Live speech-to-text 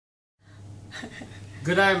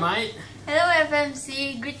Good day, mate. Hello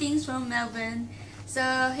FMC, greetings from Melbourne. So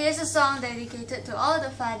here's a song dedicated to all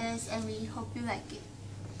the fathers and we hope you like it.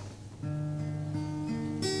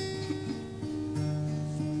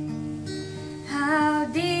 How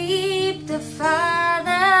deep the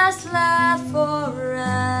Father's love for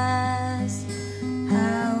us,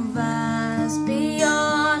 how vast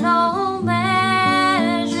beyond all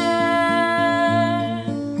measure,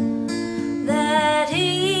 that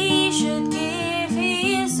He should give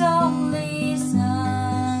His only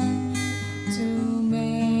Son to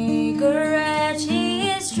make a wretch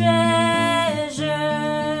His treasure.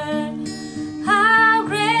 How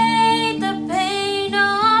great the pain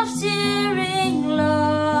of searing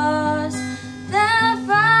loss, the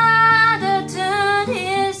Father turned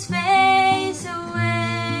His face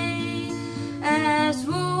away, as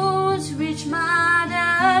wounds which mar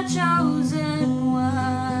the chosen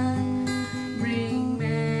one bring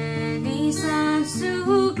many sons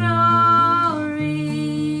to glory.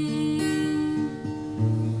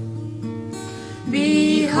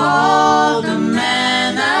 Behold the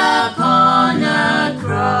man upon the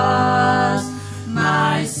cross,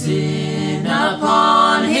 my sin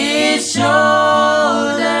upon His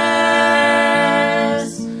shoulders.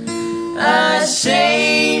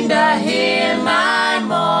 Ashamed I hear my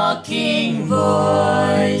mocking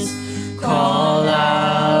voice call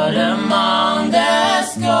out among the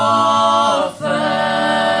scoffers.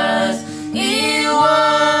 It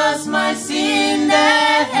was my sin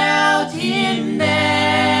that held Him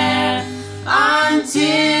there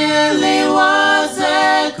until it was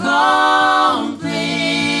accomplished.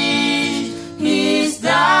 His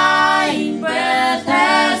dying breath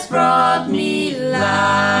has brought me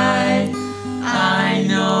life. I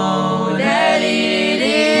know that it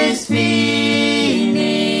is finished.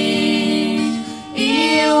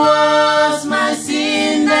 It was my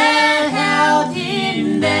sin that held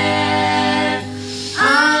Him there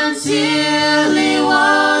until it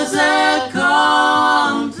was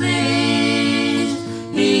accomplished.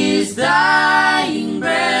 His dying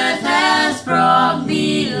breath has brought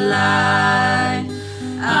me life.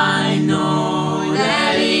 I know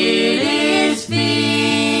that it is finished.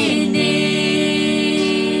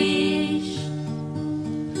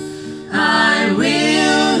 I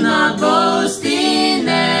will not boast in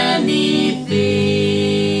anything,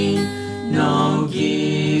 no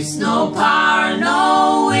gifts, no power,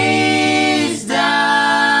 no wisdom,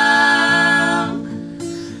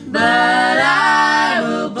 but I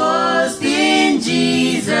will boast in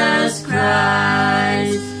Jesus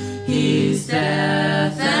Christ, His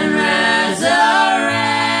death and resurrection.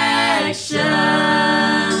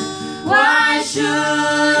 Why should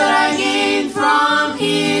I gain from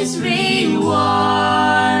His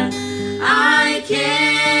reward? I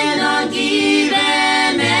cannot give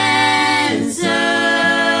an answer,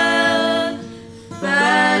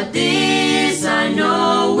 but this I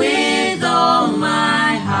know with all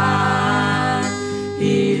my heart: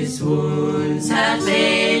 His wounds have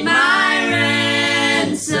paid my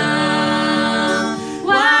ransom.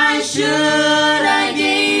 Why should I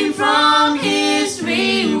gain from His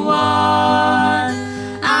reward?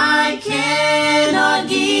 I cannot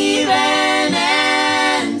give an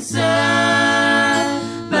answer,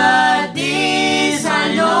 but this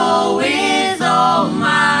I know with all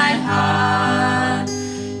my heart: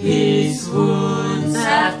 His wounds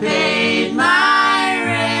have paid my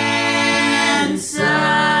ransom.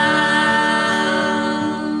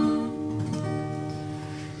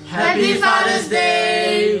 Happy Father's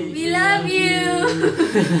Day! We love you!